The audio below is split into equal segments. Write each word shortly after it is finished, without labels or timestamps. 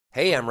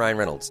Hey, I'm Ryan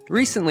Reynolds.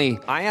 Recently,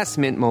 I asked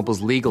Mint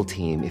Mobile's legal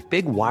team if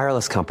big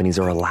wireless companies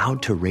are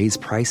allowed to raise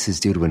prices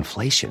due to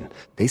inflation.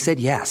 They said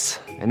yes.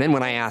 And then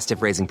when I asked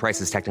if raising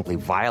prices technically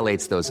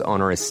violates those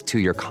onerous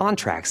two-year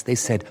contracts, they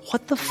said,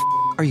 "What the f***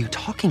 are you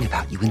talking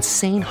about, you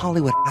insane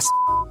Hollywood ass?"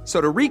 So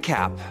to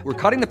recap, we're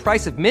cutting the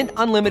price of Mint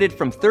Unlimited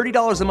from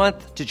 $30 a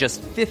month to just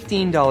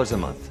 $15 a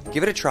month.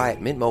 Give it a try at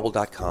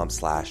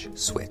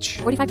mintmobile.com/switch.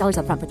 $45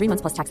 up front for 3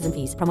 months plus taxes and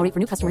fees. Promo rate for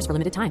new customers for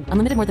limited time.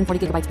 Unlimited more than 40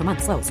 gigabytes per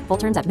month. Slows full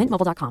terms at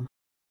mintmobile.com.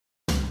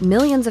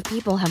 Millions of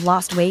people have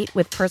lost weight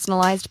with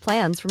personalized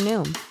plans from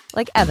Noom.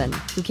 Like Evan,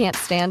 who can't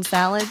stand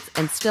salads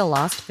and still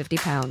lost 50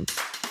 pounds.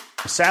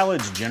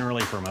 Salads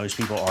generally for most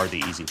people are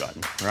the easy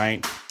button,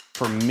 right?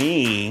 For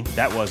me,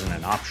 that wasn't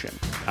an option.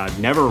 I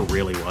never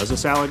really was a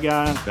salad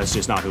guy. That's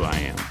just not who I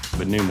am.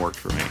 But Noom worked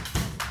for me.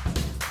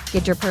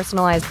 Get your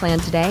personalized plan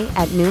today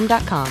at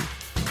Noom.com.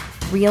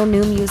 Real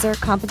Noom user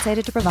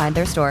compensated to provide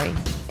their story.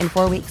 In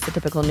 4 weeks, the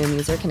typical Noom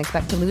user can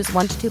expect to lose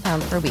 1 to 2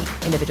 pounds per week.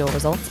 Individual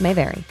results may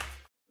vary.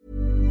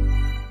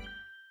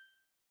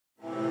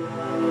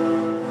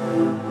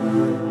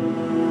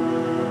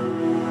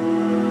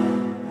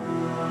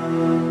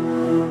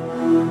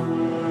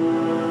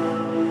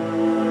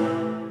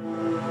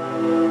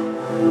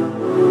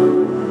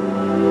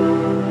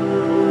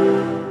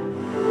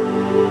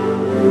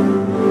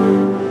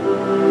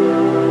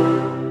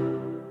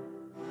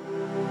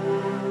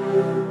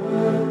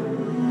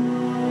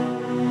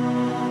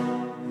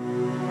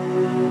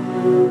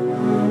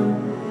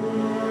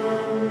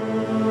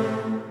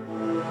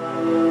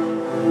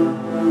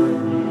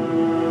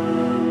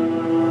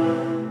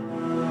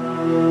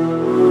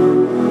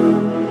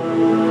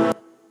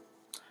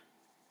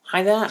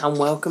 Hi there, and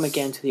welcome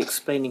again to the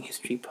Explaining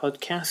History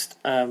podcast.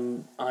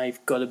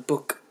 I've got a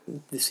book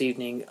this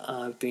evening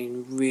I've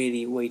been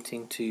really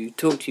waiting to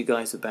talk to you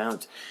guys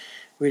about.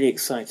 Really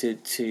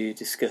excited to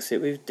discuss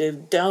it. We've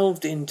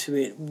delved into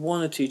it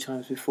 1 or 2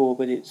 times before,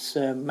 but it's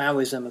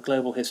Maoism, A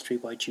Global History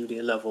by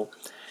Julia Lovell.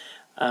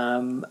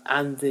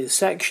 And the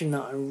section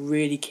that I'm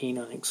really keen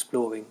on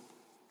exploring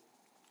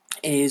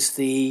is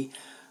the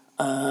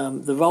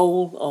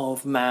role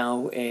of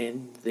Mao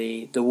in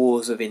the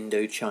wars of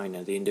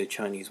Indochina, the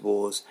Indochinese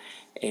wars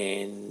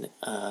in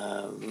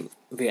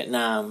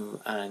Vietnam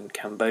and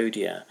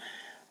Cambodia.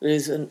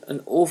 There's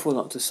an awful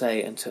lot to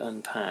say and to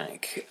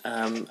unpack,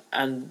 and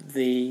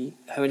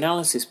her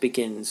analysis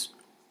begins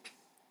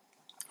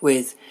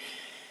with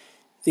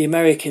the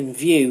American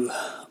view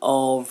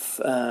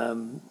of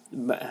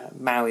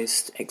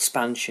Maoist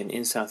expansion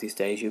in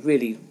Southeast Asia,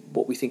 really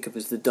what we think of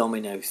as the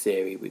domino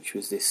theory, which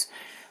was this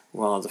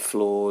rather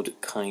flawed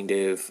kind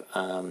of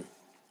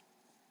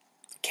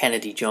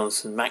Kennedy,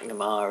 Johnson,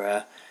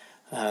 McNamara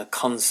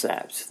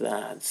concept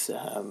that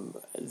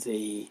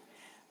the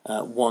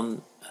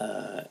one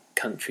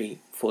country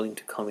falling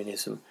to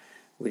communism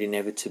would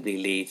inevitably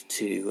lead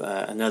to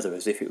another,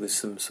 as if it was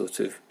some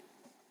sort of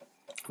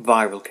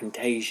viral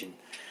contagion.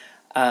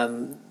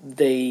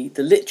 The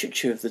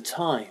literature of the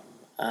time,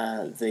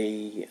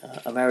 the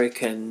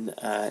American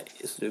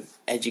sort of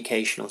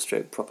educational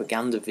stroke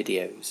propaganda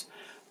videos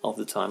of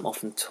the time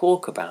often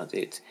talk about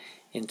it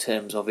in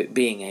terms of it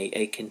being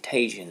a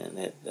contagion, and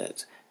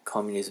that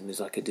communism is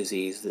like a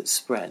disease that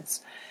spreads.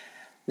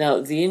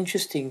 Now, the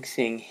interesting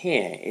thing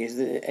here is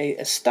that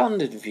a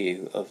standard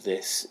view of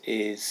this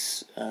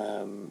is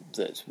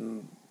that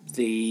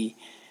the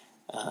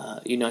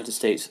United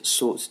States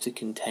sought to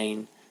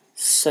contain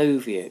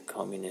Soviet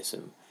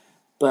communism.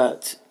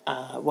 But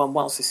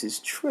whilst this is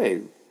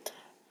true,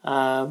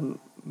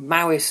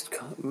 Maoist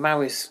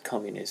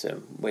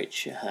communism,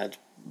 which had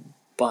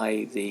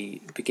by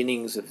the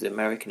beginnings of the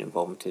American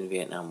involvement in the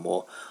Vietnam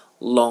War,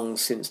 long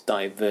since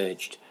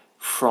diverged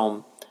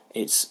from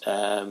its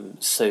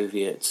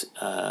Soviet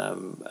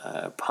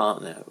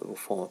partner or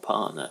former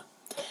partner.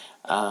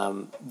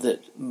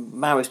 That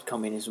Maoist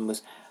communism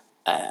was,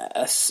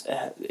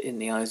 in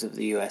the eyes of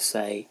the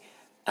USA,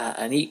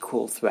 an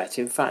equal threat.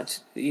 In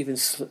fact, even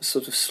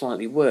sort of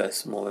slightly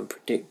worse, more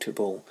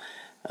unpredictable,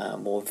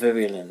 more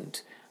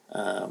virulent,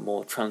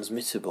 more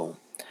transmittable,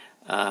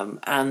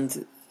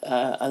 and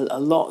a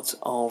lot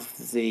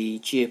of the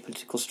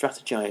geopolitical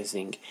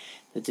strategizing,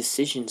 the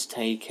decisions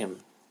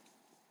taken,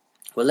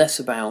 were less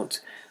about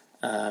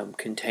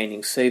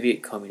containing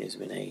Soviet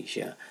communism in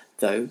Asia,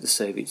 though the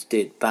Soviets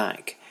did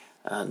back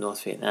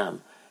North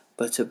Vietnam,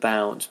 but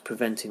about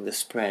preventing the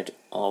spread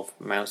of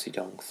Mao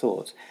Zedong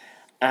thought.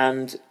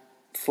 And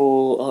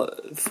for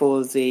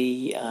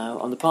the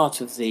on the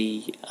part of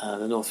the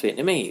North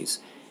Vietnamese,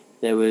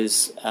 there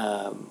was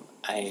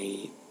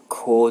a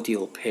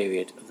cordial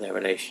period of their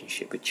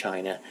relationship with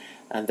China,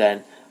 and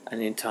then an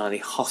entirely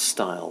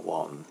hostile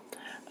one,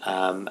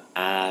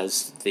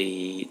 as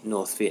the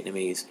North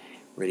Vietnamese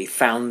really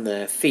found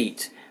their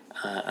feet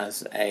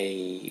as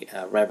a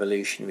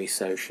revolutionary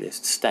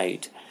socialist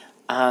state,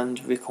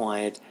 and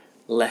required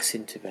less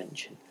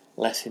intervention,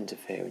 less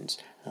interference,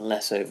 and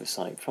less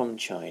oversight from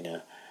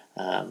China,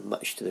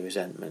 much to the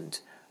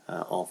resentment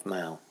of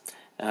Mao.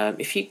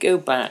 If you go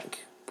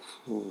back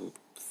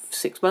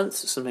 6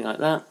 months, something like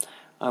that,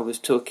 I was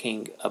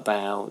talking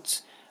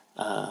about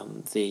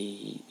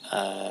the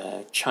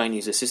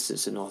Chinese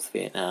assistance to North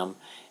Vietnam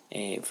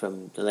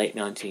from the late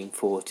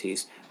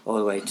 1940s all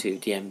the way to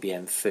Dien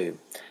Bien Phu.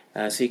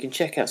 So you can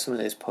check out some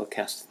of those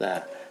podcasts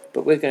there.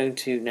 But we're going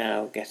to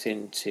now get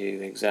into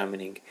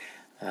examining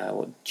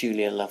what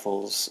Julia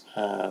Lovell's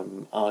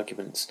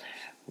arguments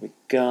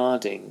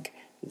regarding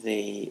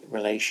the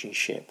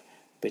relationship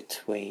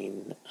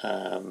between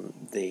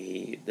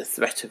the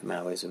threat of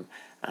Maoism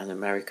and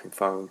American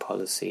foreign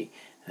policy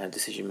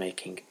decision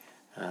making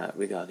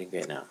regarding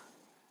Vietnam.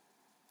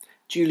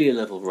 Julia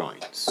Lovell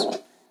writes,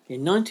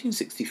 in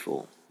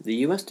 1964, the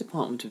US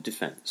Department of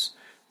Defense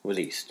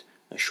released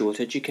a short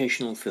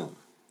educational film,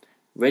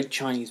 Red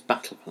Chinese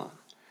Battle Plan,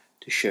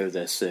 to show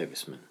their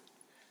servicemen.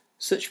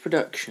 Such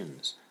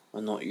productions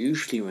are not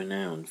usually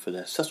renowned for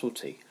their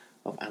subtlety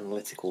of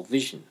analytical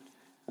vision,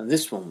 and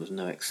this one was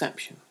no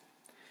exception.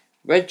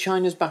 Red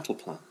China's Battle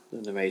Plan,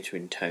 the narrator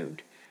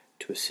intoned,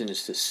 to a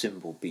sinister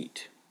cymbal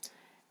beat.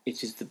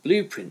 It is the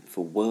blueprint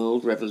for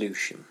world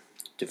revolution.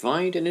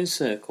 Divide and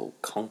encircle,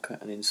 conquer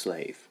and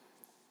enslave.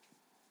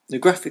 The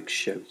graphics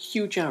show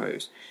huge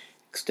arrows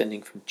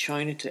extending from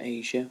China to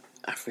Asia,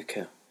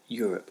 Africa,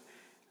 Europe,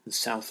 and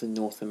South and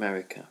North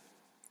America.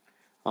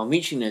 On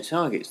reaching their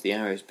targets, the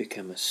arrows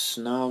become a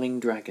snarling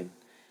dragon,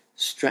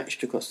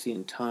 stretched across the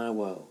entire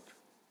world.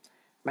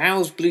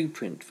 Mao's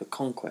blueprint for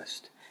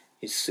conquest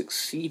is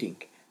succeeding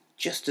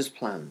just as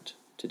planned.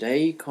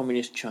 Today,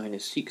 Communist China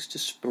seeks to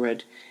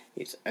spread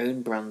its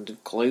own brand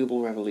of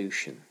global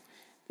revolution,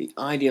 the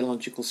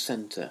ideological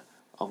centre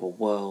of a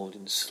world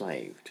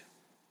enslaved.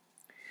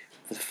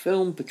 The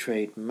film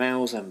portrayed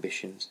Mao's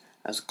ambitions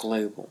as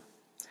global,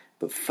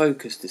 but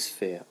focused this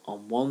fear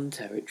on one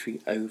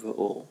territory over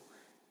all,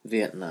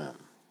 Vietnam.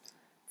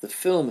 The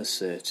film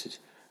asserted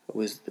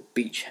was the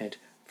beachhead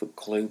for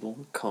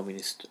global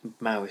communist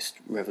Maoist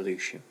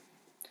revolution.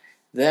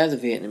 There the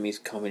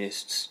Vietnamese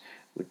communists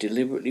were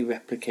deliberately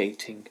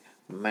replicating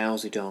Mao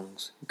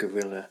Zedong's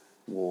guerrilla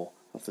war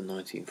of the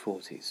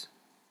 1940s.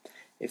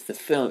 If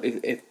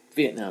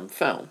Vietnam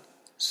fell,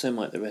 so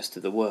might the rest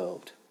of the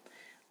world.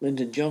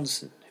 Lyndon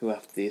Johnson, who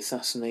after the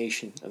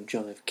assassination of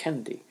John F.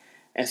 Kennedy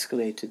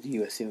escalated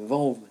the US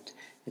involvement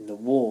in the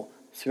war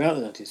throughout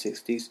the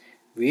 1960s,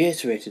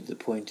 reiterated the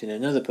point in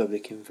another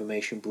public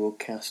information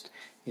broadcast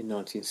in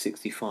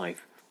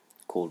 1965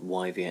 called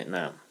Why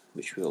Vietnam,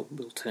 which we'll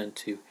turn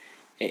to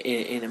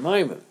in a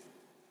moment.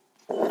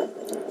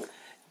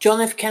 John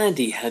F.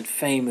 Kennedy had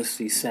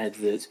famously said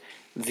that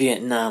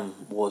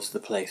Vietnam was the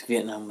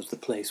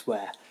place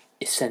where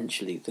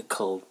essentially the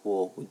Cold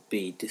War would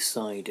be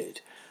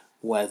decided,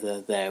 whether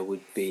there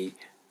would be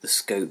the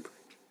scope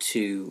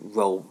to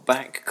roll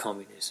back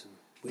communism,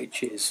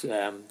 which is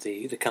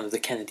the kind of the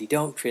Kennedy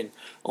doctrine,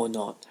 or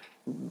not.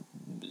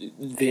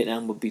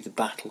 Vietnam would be the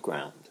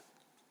battleground.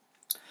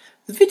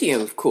 The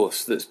video, of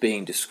course, that's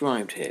being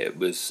described here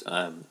was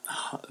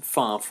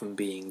far from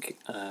being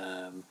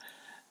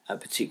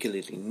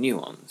particularly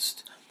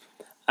nuanced,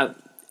 but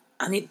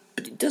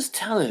it does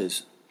tell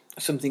us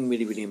something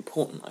really, really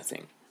important, I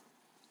think.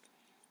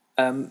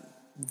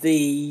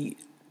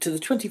 To the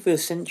 21st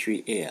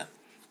century ear,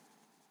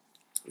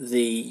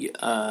 the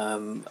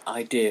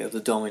idea of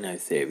the domino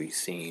theory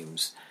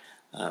seems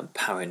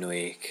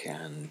paranoid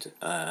and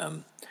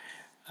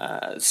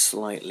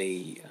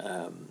slightly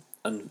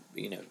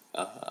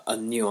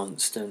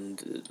unnuanced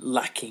and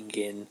lacking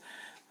in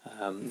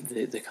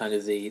the kind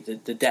of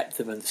the depth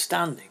of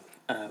understanding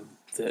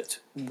that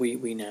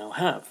we now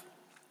have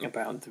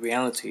about the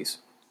realities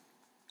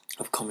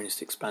of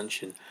communist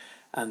expansion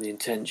and the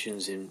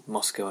intentions in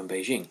Moscow and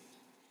Beijing.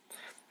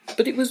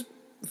 But it was,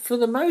 for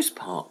the most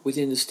part,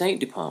 within the State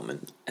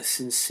Department, a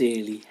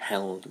sincerely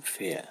held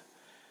fear.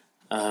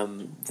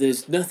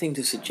 There's nothing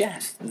to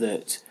suggest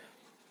that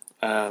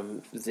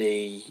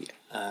the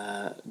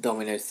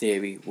domino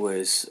theory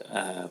was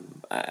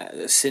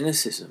a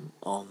cynicism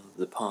on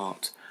the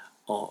part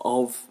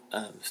of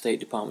State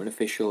Department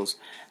officials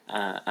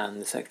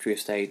and the Secretary of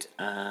State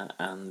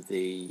and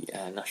the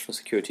National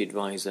Security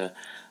Advisor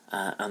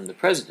and the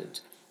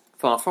President.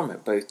 Far from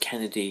it. Both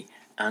Kennedy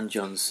and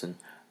Johnson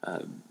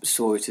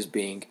saw it as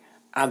being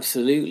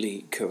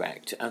absolutely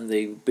correct, and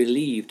they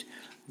believed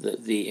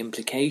that the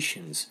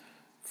implications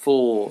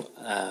for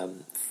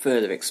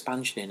further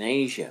expansion in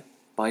Asia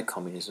by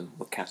communism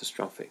were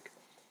catastrophic.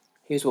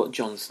 Here's what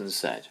Johnson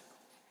said.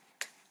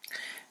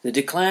 The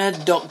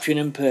declared doctrine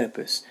and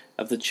purpose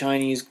of the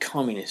Chinese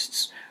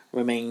communists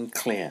remain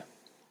clear.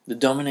 The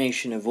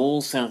domination of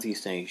all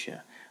Southeast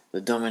Asia, the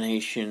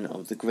domination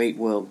of the great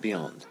world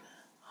beyond,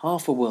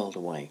 half a world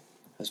away,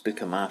 has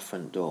become our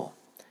front door.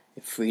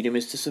 If freedom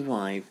is to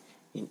survive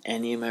in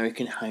any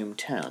American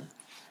hometown,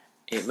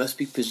 it must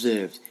be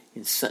preserved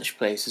in such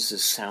places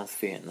as South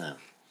Vietnam.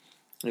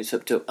 It's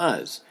up to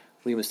us.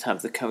 We must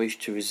have the courage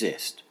to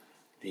resist.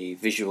 The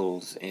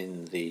visuals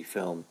in the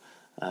film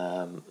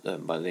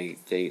by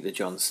the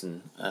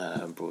Johnson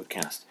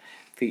broadcast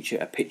feature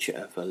a picture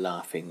of a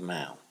laughing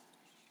Mao.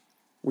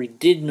 We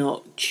did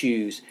not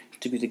choose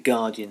to be the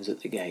guardians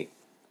at the gate.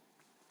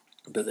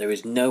 But there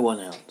is no one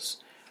else,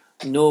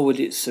 nor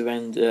would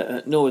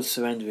surrender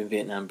in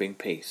Vietnam bring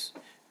peace,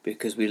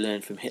 because we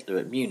learned from Hitler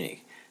at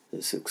Munich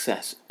that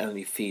success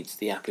only feeds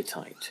the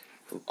appetite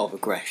of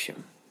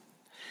aggression.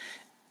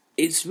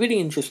 It's really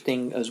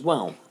interesting as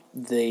well,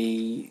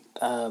 the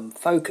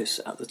focus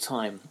at the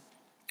time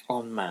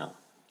on Mao.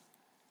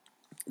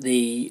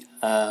 The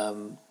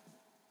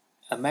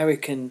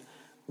American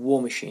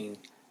war machine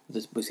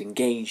that was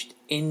engaged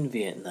in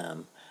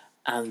Vietnam,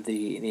 and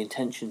the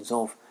intentions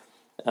of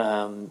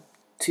at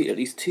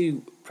least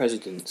two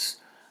presidents,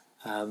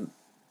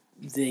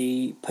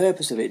 the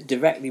purpose of it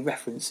directly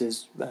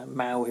references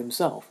Mao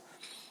himself,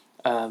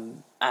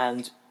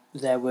 and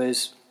there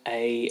was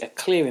a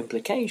clear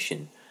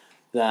implication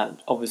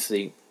that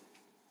obviously,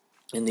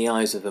 in the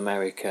eyes of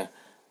America,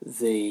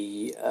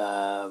 the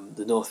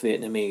North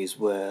Vietnamese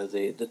were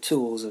the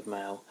tools of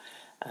Mao,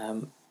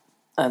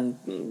 and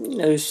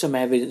there's some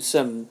evidence,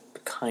 some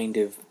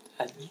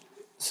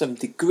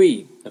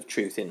degree of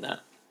truth in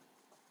that.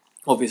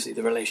 Obviously,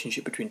 the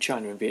relationship between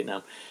China and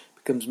Vietnam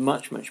becomes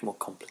much more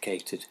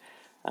complicated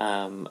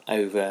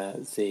over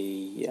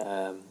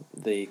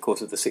the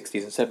course of the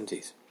 60s and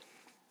 70s.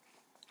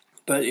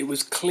 But it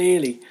was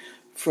clearly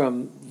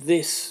from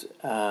this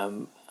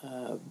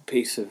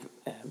piece of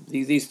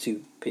these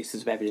two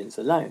pieces of evidence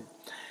alone,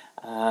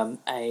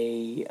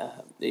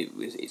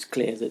 it's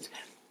clear that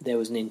there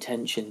was an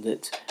intention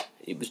that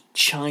it was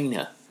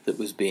China that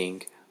was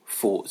being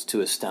fought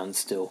to a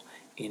standstill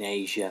in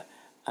Asia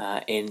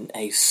in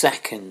a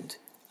second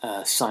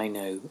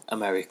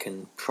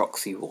Sino-American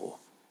proxy war.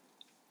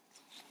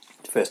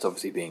 The first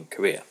obviously being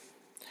Korea.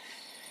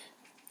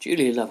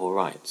 Julia Lovell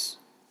writes,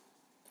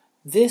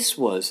 "This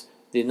was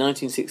the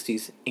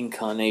 1960s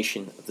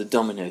incarnation of the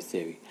domino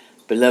theory,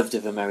 beloved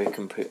of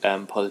American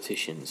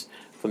politicians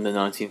from the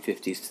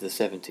 1950s to the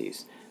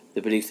 70s,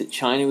 the belief that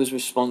China was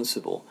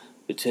responsible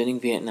for turning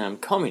Vietnam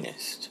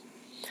communist,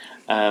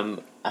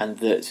 and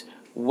that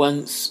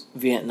once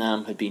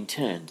Vietnam had been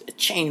turned, a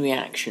chain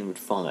reaction would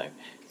follow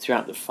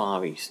throughout the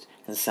Far East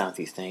and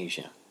Southeast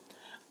Asia.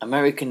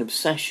 American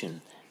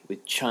obsession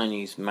with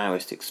Chinese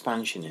Maoist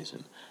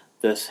expansionism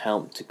thus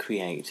helped to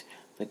create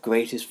the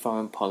greatest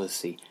foreign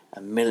policy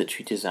and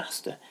military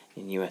disaster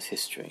in US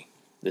history,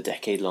 the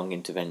decade-long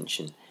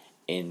intervention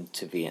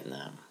into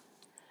Vietnam.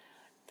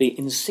 The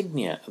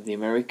insignia of the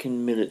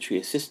American Military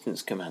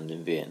Assistance Command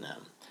in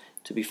Vietnam,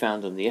 to be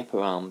found on the upper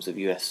arms of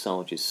US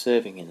soldiers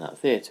serving in that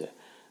theatre,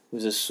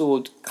 was a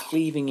sword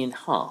cleaving in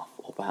half,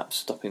 or perhaps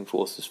stopping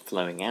forces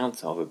flowing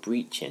out of a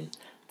breach in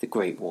the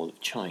Great Wall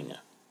of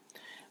China.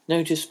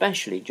 Note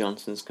especially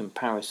Johnson's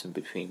comparison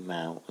between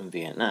Mao and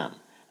Vietnam,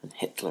 and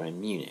Hitler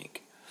in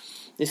Munich.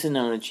 This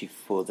analogy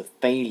for the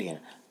failure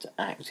to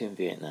act in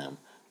Vietnam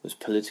was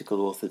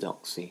political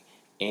orthodoxy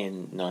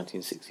in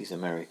 1960s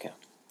America.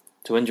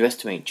 To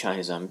underestimate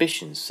China's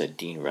ambitions, said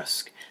Dean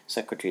Rusk,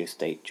 Secretary of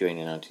State during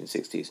the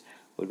 1960s,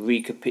 would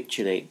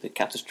recapitulate the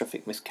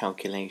catastrophic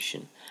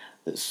miscalculation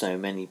that so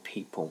many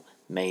people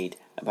made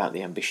about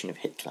the ambition of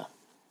Hitler.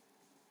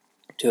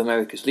 To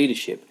America's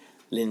leadership,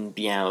 Lin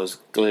Biao's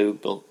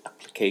global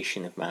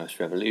application of Maoist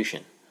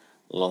revolution,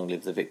 long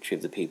live the victory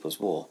of the People's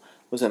War,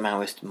 was a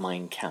Maoist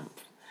Mein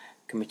Kampf,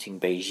 committing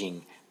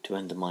Beijing to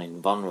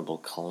undermine vulnerable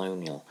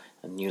colonial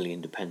and newly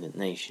independent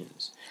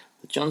nations.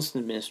 The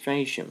Johnson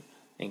administration,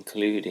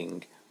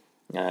 including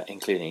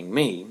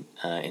me,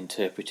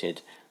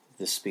 interpreted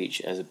the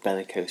speech as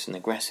bellicose and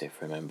aggressive,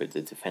 remembered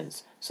the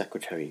Defense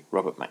Secretary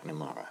Robert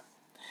McNamara,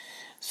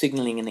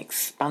 signalling an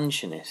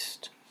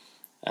expansionist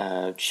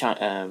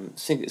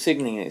China's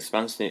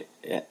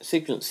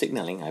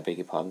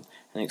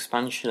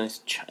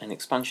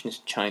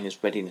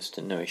readiness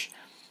to nourish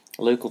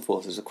local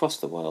forces across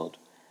the world.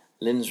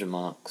 Lin's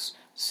remarks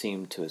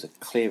seemed to us a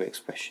clear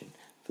expression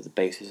for the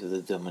basis of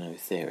the domino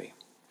theory.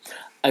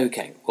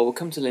 Okay, well, we'll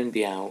come to Lin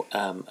Biao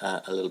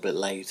a little bit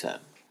later.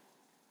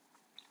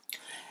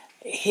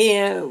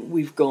 Here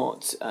we've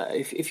got,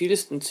 if you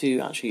listen to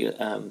actually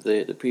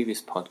the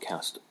previous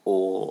podcast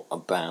all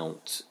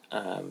about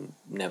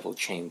Neville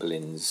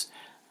Chamberlain's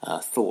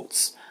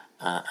thoughts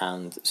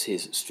and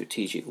his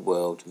strategic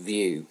world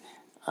view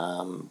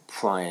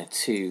prior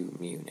to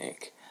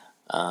Munich,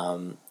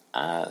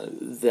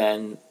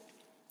 then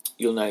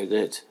you'll know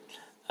that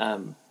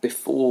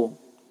before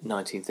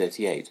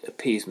 1938,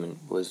 appeasement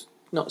was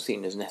not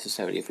seen as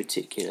necessarily a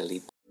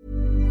particularly...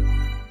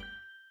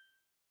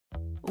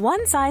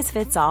 One size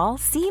fits all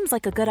seems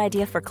like a good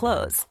idea for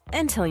clothes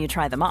until you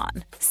try them on.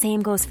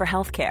 Same goes for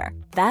healthcare.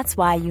 That's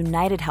why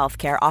United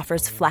Healthcare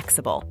offers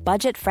flexible,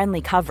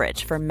 budget-friendly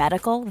coverage for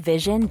medical,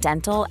 vision,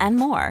 dental, and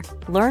more.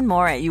 Learn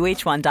more at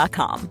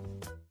UH1.com.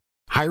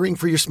 Hiring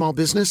for your small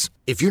business?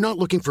 If you're not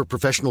looking for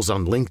professionals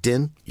on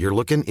LinkedIn, you're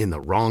looking in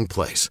the wrong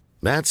place.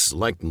 That's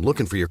like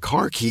looking for your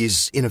car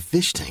keys in a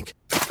fish tank.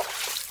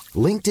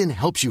 LinkedIn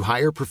helps you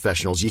hire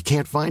professionals you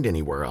can't find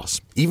anywhere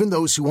else, even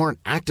those who aren't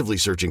actively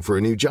searching for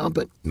a new job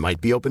but might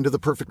be open to the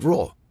perfect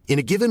role. In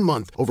a given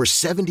month, over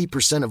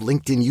 70% of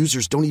LinkedIn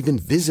users don't even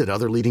visit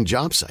other leading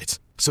job sites.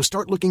 So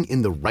start looking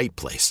in the right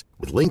place.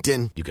 With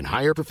LinkedIn, you can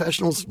hire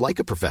professionals like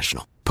a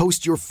professional.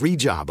 Post your free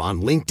job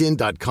on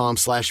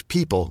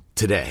linkedin.com/people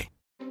today.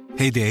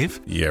 Hey, Dave.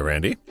 Yeah,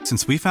 Randy.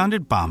 Since we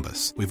founded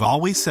Bombas, we've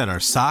always said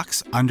our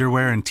socks,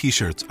 underwear, and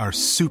T-shirts are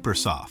super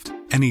soft.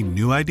 Any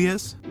new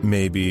ideas?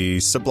 Maybe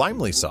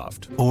sublimely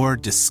soft. Or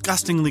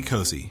disgustingly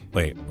cozy.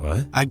 Wait,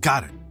 what? I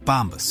got it.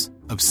 Bombas.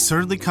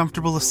 Absurdly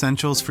comfortable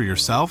essentials for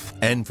yourself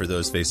and for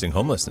those facing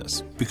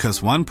homelessness.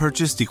 Because one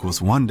purchased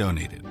equals one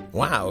donated.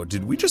 Wow,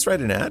 did we just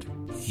write an ad?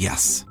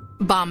 Yes.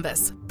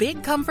 Bombas.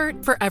 Big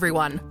comfort for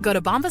everyone. Go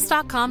to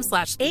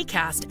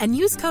bombas.com/ACAST and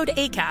use code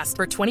ACAST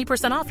for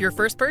 20% off your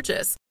first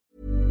purchase.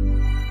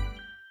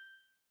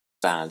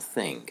 Bad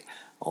thing,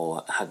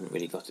 or hadn't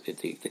really got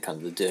the kind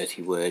of the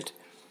dirty word,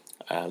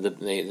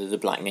 the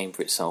black name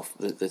for itself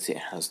that it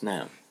has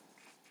now.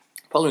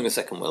 Following the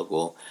Second World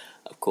War,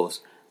 of course,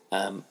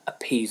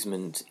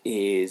 appeasement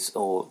is,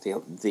 or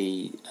the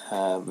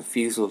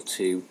refusal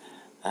to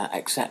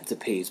accept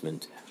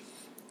appeasement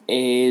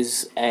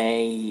is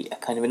a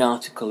kind of an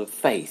article of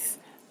faith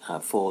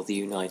for the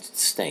United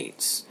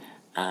States,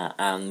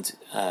 and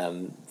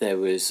there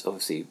was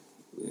obviously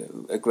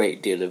a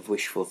great deal of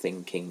wishful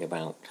thinking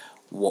about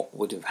what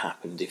would have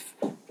happened if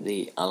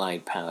the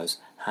Allied powers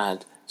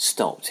had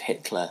stopped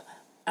Hitler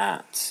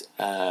at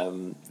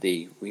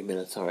the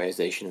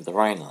remilitarization of the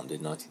Rhineland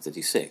in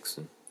 1936,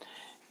 and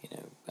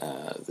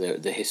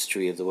the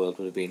history of the world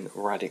would have been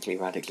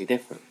radically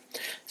different.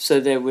 So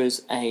there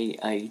was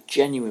a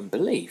genuine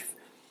belief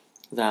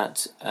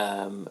that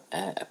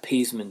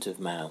appeasement of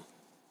Mao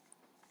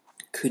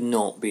could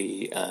not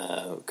be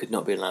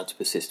allowed to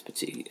persist,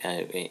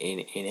 particularly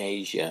in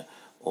Asia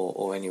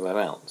or anywhere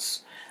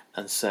else.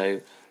 And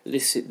so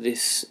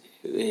this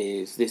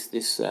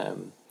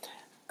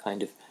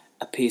kind of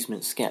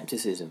appeasement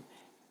skepticism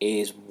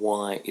is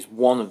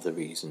one of the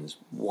reasons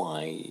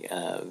why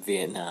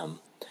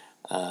Vietnam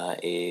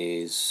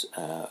is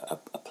a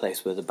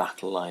place where the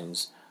battle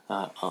lines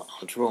are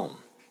drawn.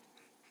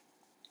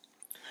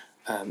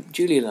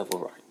 Julia Lovell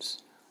writes,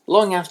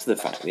 long after the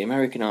fact, the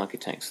American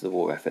architects of the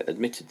war effort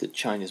admitted that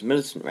China's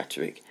militant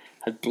rhetoric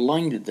had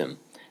blinded them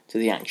to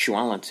the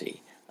actuality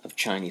of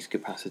Chinese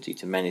capacity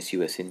to menace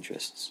US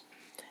interests.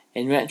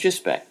 In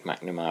retrospect,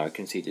 McNamara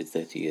conceded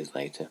 30 years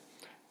later,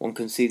 one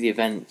can see the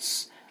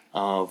events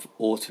of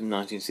autumn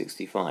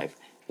 1965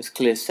 as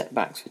clear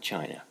setbacks for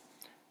China.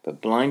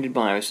 But blinded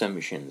by our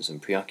assumptions and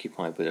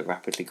preoccupied with a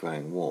rapidly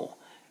growing war,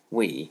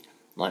 we,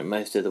 like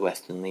most other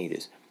Western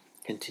leaders,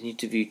 continued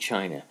to view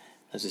China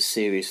as a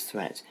serious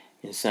threat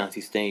in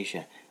Southeast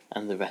Asia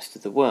and the rest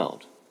of the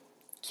world.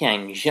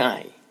 Qiang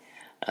Zhai,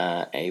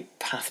 a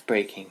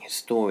path-breaking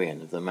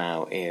historian of the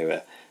Mao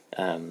era,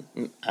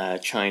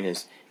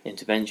 China's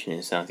intervention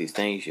in Southeast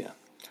Asia,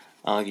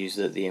 argues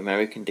that the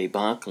American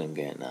debacle in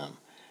Vietnam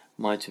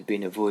might have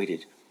been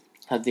avoided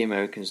had the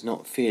Americans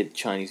not feared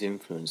Chinese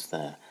influence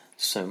there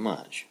so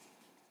much.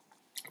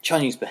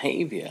 Chinese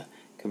behaviour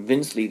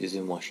convinced leaders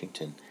in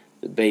Washington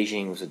that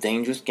Beijing was a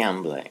dangerous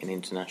gambler in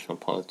international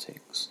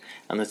politics,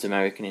 and that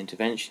American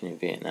intervention in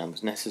Vietnam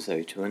was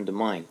necessary to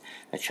undermine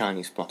a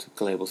Chinese plot of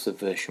global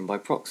subversion by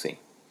proxy.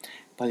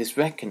 By this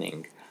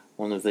reckoning,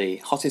 one of the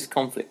hottest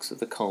conflicts of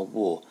the Cold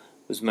War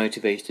was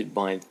motivated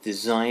by the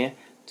desire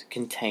to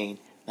contain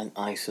and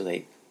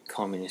isolate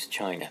communist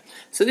China.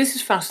 So this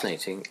is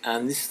fascinating,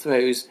 and this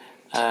throws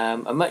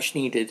a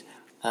much-needed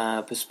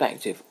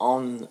perspective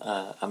on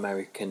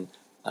American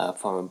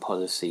foreign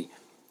policy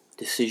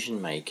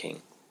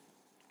decision-making,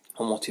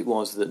 on what it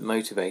was that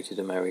motivated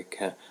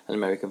America and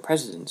American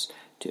presidents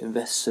to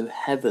invest so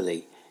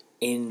heavily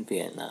in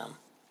Vietnam.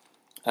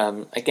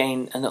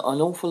 Again, an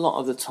awful lot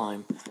of the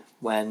time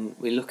when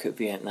we look at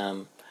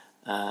Vietnam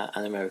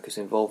and America's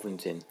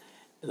involvement in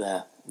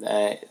there,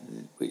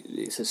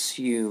 it's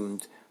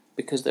assumed,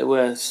 because there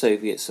were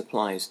Soviet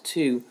supplies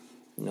to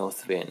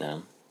North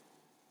Vietnam,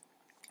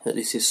 that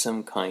this is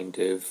some kind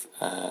of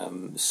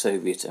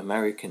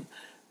Soviet-American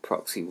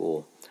proxy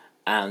war.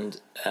 And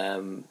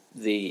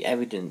the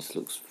evidence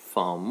looks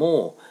far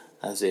more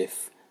as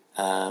if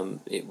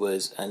it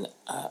was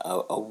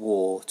a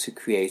war to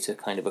create a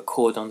kind of a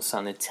cordon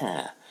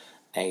sanitaire,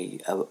 a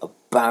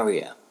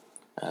barrier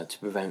to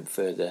prevent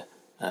further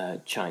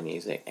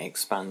Chinese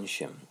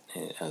expansion,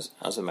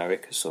 as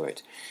America saw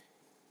it.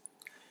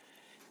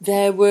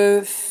 There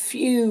were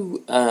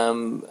few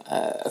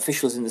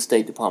officials in the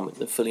State Department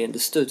that fully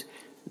understood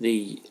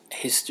the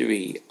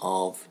history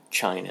of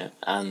China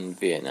and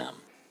Vietnam.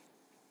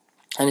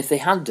 And if they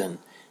had done,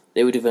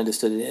 they would have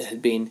understood that it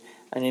had been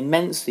an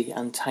immensely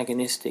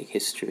antagonistic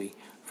history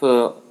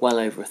for well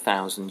over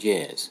 1,000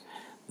 years,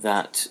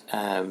 that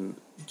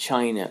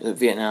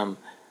Vietnam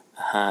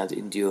had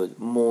endured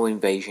more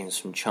invasions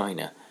from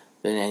China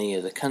than any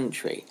other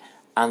country,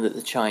 and that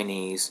the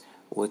Chinese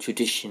were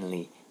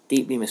traditionally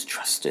deeply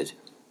mistrusted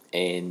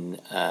in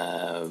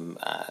sort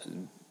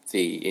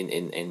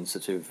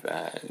of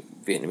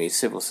Vietnamese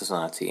civil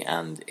society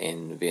and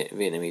in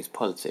Vietnamese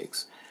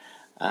politics.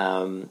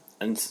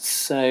 And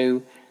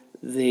so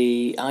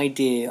the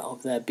idea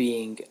of there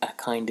being a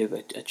kind of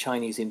a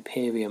Chinese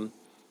imperium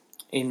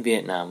in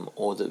Vietnam,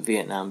 or that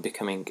Vietnam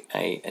becoming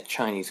a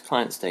Chinese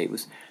client state,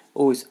 was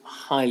always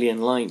highly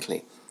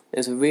unlikely.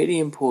 There's a really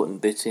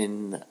important bit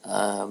in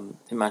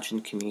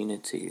Imagined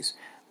Communities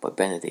by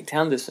Benedict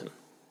Anderson,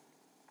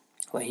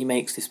 where he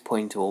makes this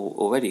point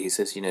already. He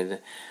says,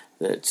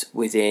 that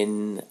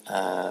within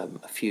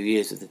a few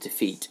years of the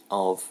defeat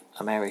of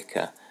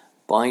America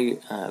by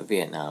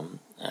Vietnam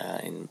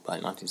by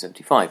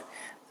 1975,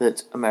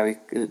 that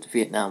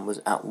Vietnam was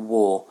at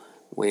war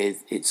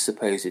with its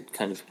supposed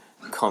kind of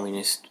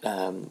communist,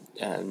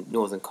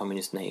 northern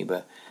communist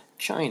neighbour,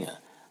 China.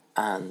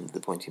 And the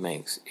point he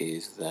makes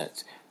is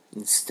that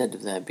instead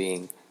of there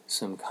being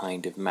some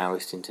kind of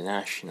Maoist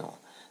international,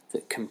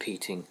 that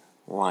competing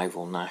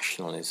rival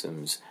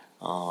nationalisms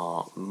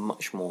are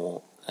much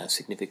more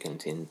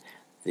significant in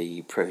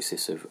the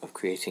process of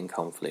creating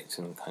conflict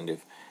and kind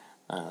of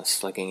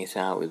slugging it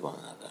out with one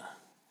another.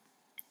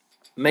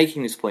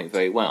 Making this point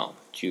very well,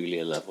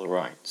 Julia Lovell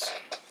writes,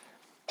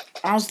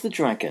 as the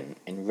dragon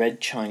in Red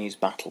Chinese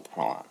battle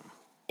plan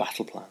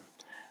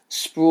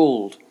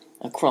sprawled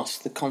across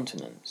the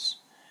continents,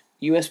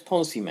 US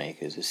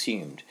policymakers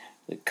assumed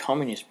that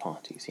communist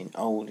parties in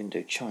old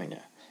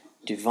Indochina,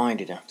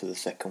 divided after the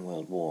Second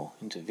World War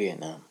into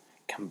Vietnam,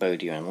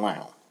 Cambodia and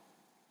Laos,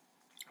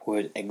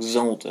 would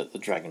exult at the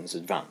dragon's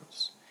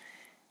advance.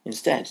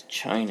 Instead,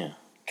 China,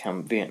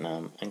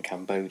 Vietnam and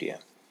Cambodia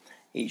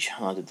each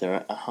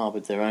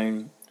harboured their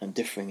own and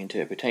differing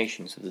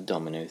interpretations of the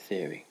domino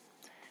theory.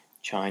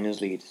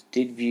 China's leaders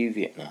did view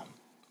Vietnam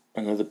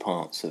and other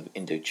parts of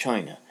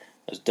Indochina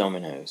as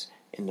dominoes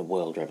in the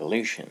world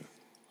revolution,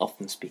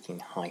 often speaking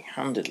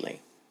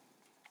high-handedly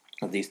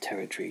of these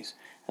territories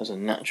as a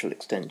natural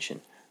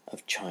extension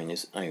of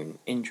China's own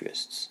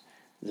interests.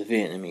 The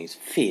Vietnamese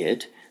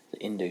feared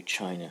that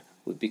Indochina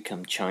would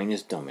become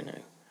China's domino,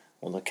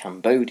 while the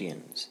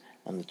Cambodians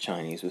and the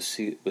Chinese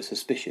were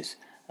suspicious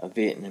of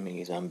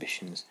Vietnamese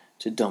ambitions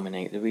to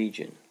dominate the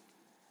region.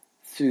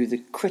 Through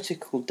the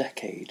critical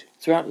decade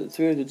of the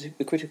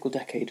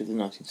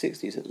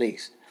 1960s at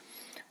least,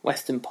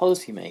 Western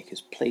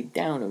policymakers played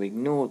down or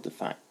ignored the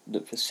fact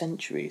that for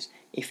centuries,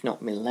 if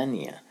not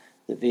millennia,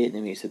 the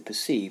Vietnamese had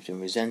perceived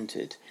and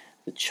resented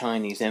the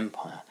Chinese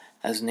Empire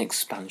as an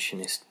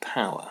expansionist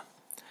power.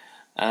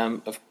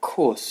 Of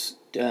course,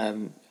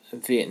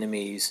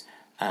 Vietnamese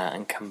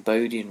and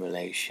Cambodian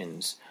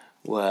relations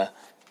were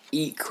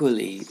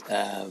equally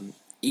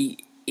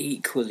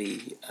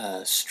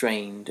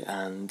strained,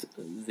 and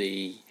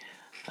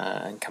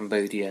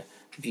Cambodia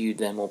viewed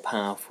their more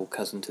powerful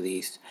cousin to the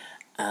east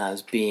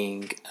as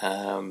being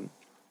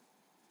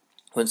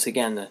once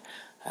again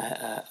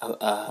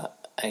a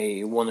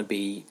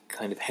wannabe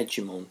kind of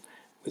hegemon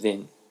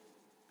within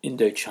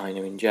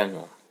Indochina in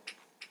general.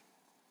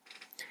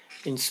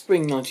 In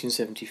spring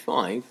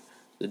 1975,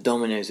 the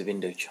dominoes of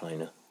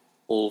Indochina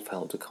all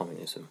fell to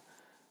communism,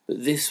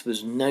 but this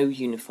was no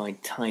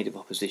unified tide of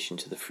opposition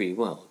to the free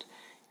world.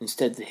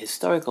 Instead, the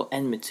historical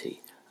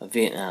enmity of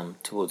Vietnam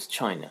towards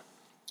China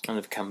and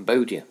of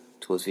Cambodia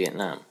towards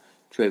Vietnam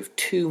drove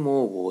two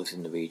more wars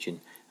in the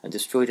region and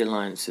destroyed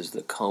alliances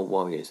that Cold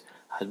Warriors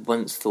had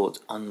once thought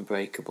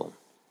unbreakable.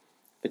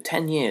 For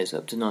 10 years,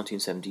 up to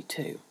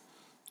 1972,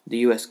 the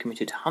US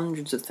committed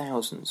hundreds of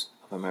thousands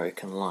of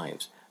American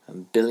lives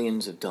and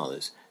billions of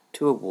dollars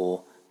to a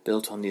war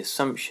built on the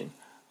assumption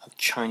of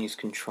Chinese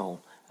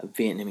control of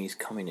Vietnamese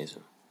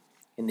communism.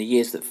 In the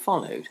years that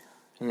followed,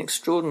 an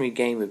extraordinary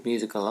game of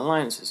musical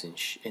alliances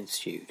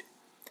ensued.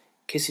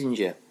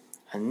 Kissinger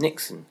and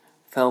Nixon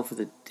fell for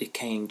the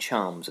decaying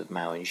charms of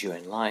Mao and Zhou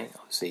Enlai.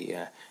 Obviously,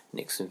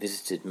 Nixon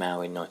visited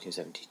Mao in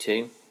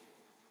 1972.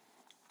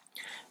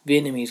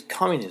 Vietnamese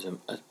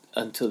communism,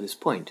 until this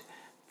point,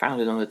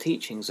 founded on the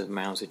teachings of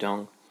Mao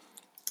Zedong,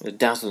 the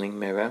dazzling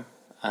mirror,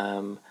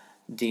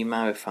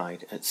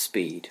 de-Maoified at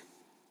speed.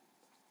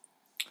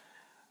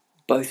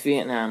 Both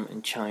Vietnam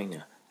and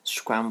China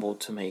scrambled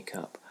to make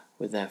up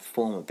with their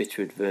former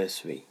bitter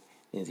adversary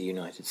in the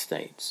United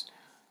States,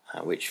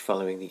 which,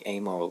 following the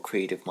amoral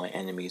creed of my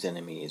enemy's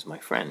enemy is my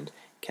friend,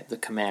 kept the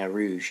Khmer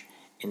Rouge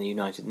in the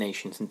United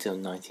Nations until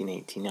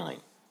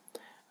 1989.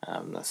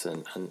 That's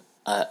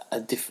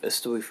a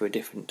story for a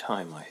different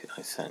time,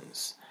 I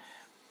sense.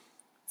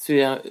 Through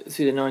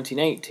the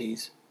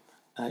 1980s,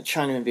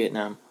 China and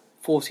Vietnam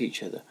fought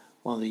each other,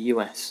 while the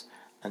US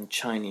and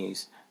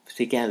Chinese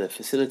together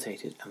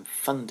facilitated and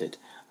funded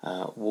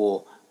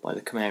war by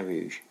the Khmer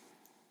Rouge,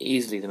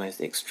 easily the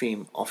most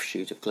extreme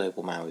offshoot of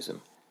global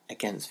Maoism,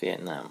 against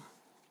Vietnam.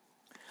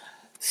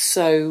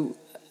 So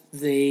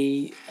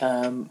the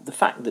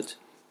fact that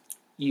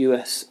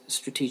US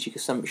strategic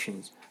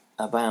assumptions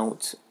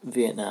about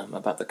Vietnam,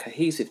 about the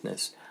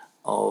cohesiveness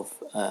of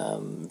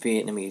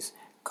Vietnamese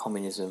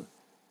communism,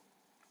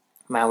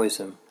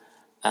 Maoism,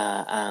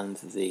 and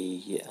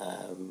the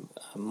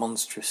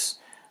monstrous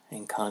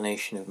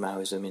incarnation of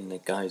Maoism in the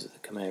guise of the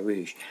Khmer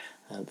Rouge,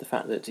 the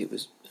fact that it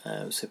was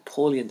so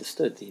poorly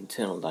understood, the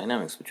internal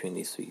dynamics between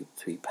these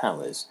three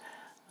powers,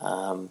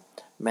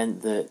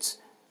 meant that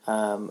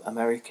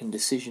American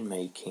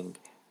decision-making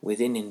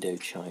within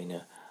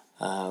Indochina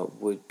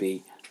would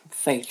be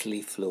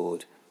fatally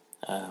flawed,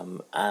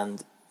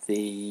 and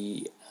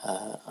the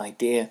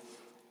idea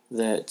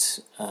that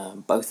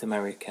both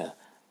America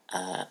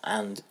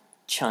and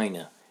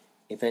China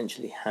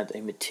eventually had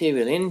a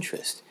material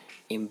interest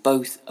in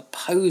both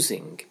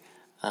opposing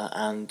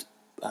and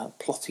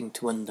plotting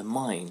to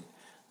undermine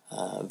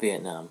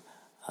Vietnam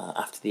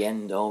after the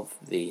end of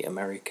the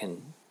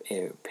American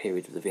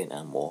period of the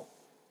Vietnam War,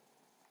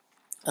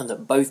 and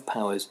that both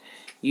powers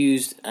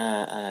used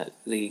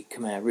the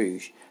Khmer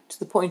Rouge to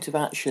the point of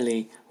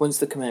actually, once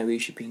the Khmer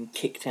Rouge had been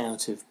kicked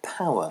out of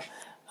power,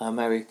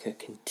 America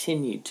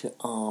continued to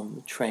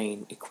arm,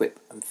 train, equip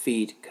and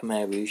feed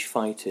Khmer Rouge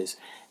fighters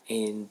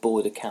in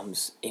border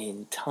camps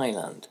in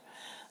Thailand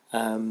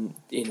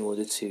in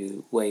order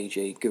to wage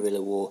a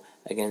guerrilla war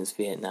against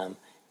Vietnam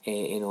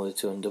in order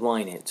to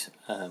undermine it,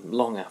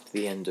 long after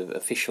the end of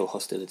official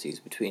hostilities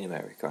between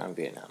America and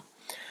Vietnam.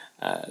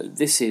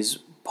 This is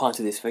part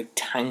of this very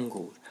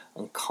tangled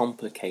and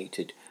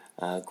complicated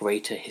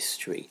greater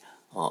history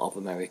of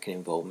American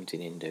involvement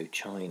in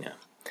Indochina.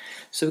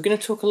 So we're going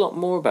to talk a lot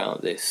more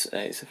about this.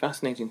 It's a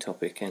fascinating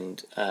topic,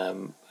 and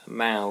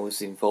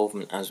Mao's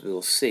involvement, as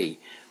we'll see,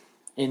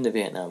 in the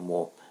Vietnam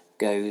War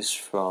goes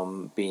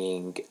from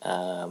being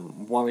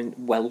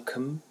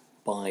welcome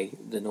by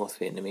the North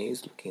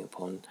Vietnamese, looking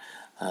upon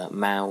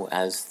Mao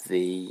as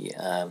the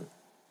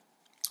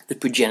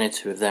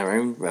progenitor of their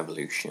own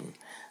revolution,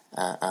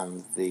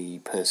 and the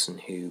person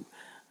who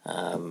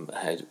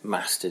had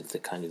mastered the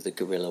kind of the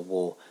guerrilla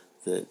war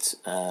that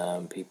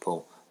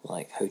people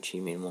like Ho Chi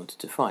Minh wanted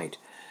to fight.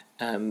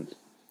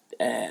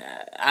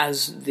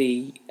 As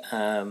the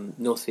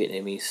North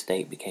Vietnamese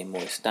state became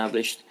more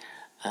established,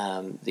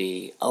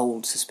 the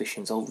old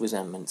suspicions, old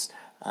resentments,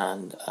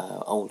 and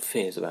old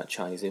fears about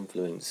Chinese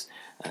influence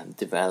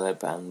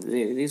develop, and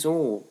these are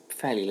all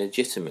fairly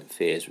legitimate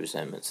fears,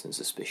 resentments, and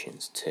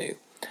suspicions too.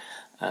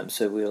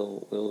 So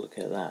we'll look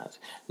at that.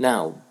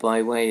 Now,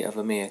 by way of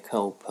a mea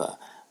culpa,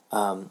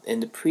 in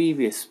the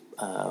previous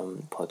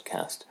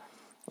podcast,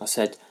 I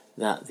said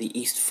that the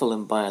East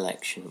Fulham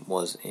by-election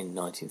was in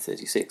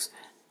 1936.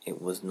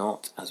 It was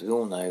not, as we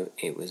all know,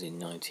 it was in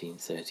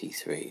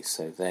 1933.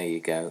 So there you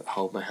go,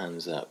 hold my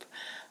hands up.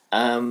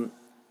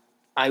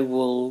 I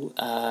will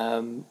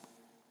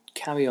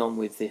carry on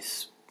with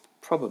this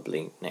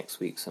probably next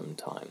week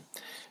sometime.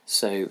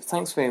 So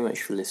thanks very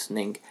much for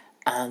listening,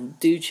 and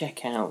do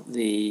check out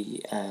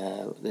the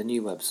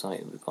new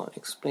website we've got,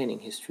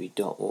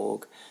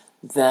 explaininghistory.org.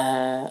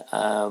 There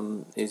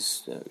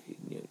is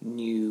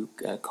new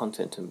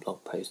content and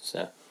blog posts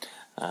are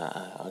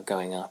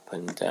going up,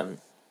 and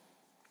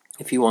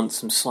if you want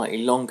some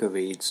slightly longer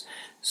reads,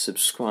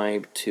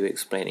 subscribe to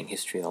Explaining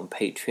History on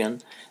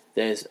Patreon.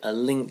 There's a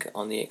link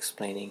on the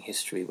Explaining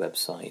History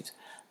website,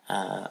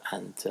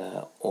 and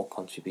all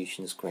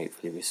contributions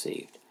gratefully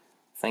received.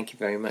 Thank you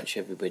very much,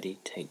 everybody.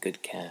 Take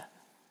good care.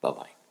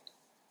 Bye-bye.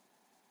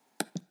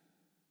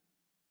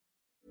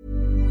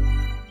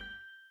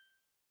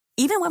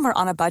 Even when we're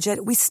on a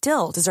budget, we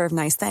still deserve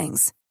nice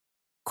things.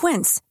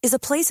 Quince is a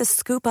place to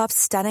scoop up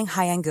stunning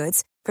high-end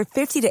goods for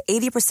 50 to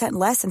 80%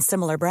 less than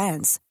similar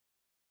brands.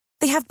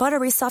 They have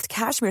buttery soft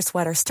cashmere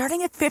sweaters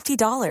starting at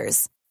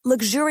 $50,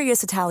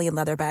 luxurious Italian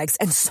leather bags,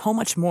 and so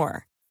much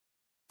more.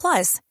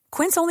 Plus,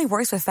 Quince only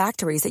works with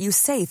factories that use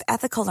safe,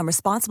 ethical, and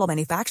responsible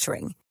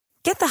manufacturing.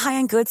 Get the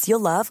high-end goods you'll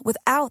love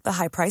without the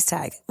high price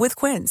tag with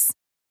Quince.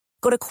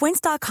 Go to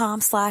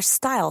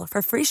quince.com/style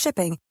for free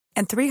shipping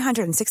and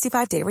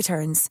 365-day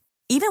returns.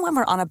 Even when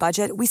we're on a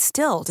budget, we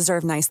still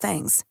deserve nice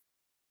things.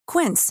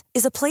 Quince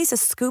is a place to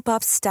scoop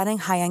up stunning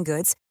high-end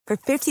goods for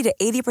 50 to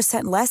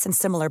 80% less than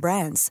similar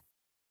brands.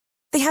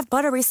 They have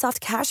buttery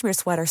soft cashmere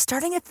sweaters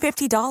starting at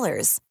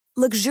 $50,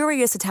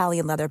 luxurious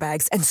Italian leather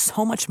bags, and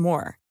so much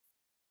more.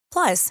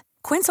 Plus,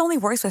 Quince only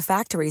works with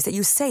factories that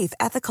use safe,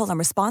 ethical, and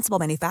responsible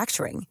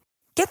manufacturing.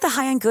 Get the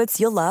high-end goods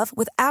you'll love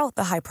without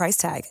the high price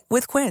tag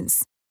with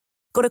Quince.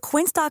 Go to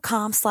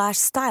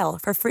quince.com/style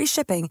for free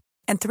shipping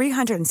and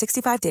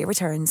 365-day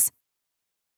returns.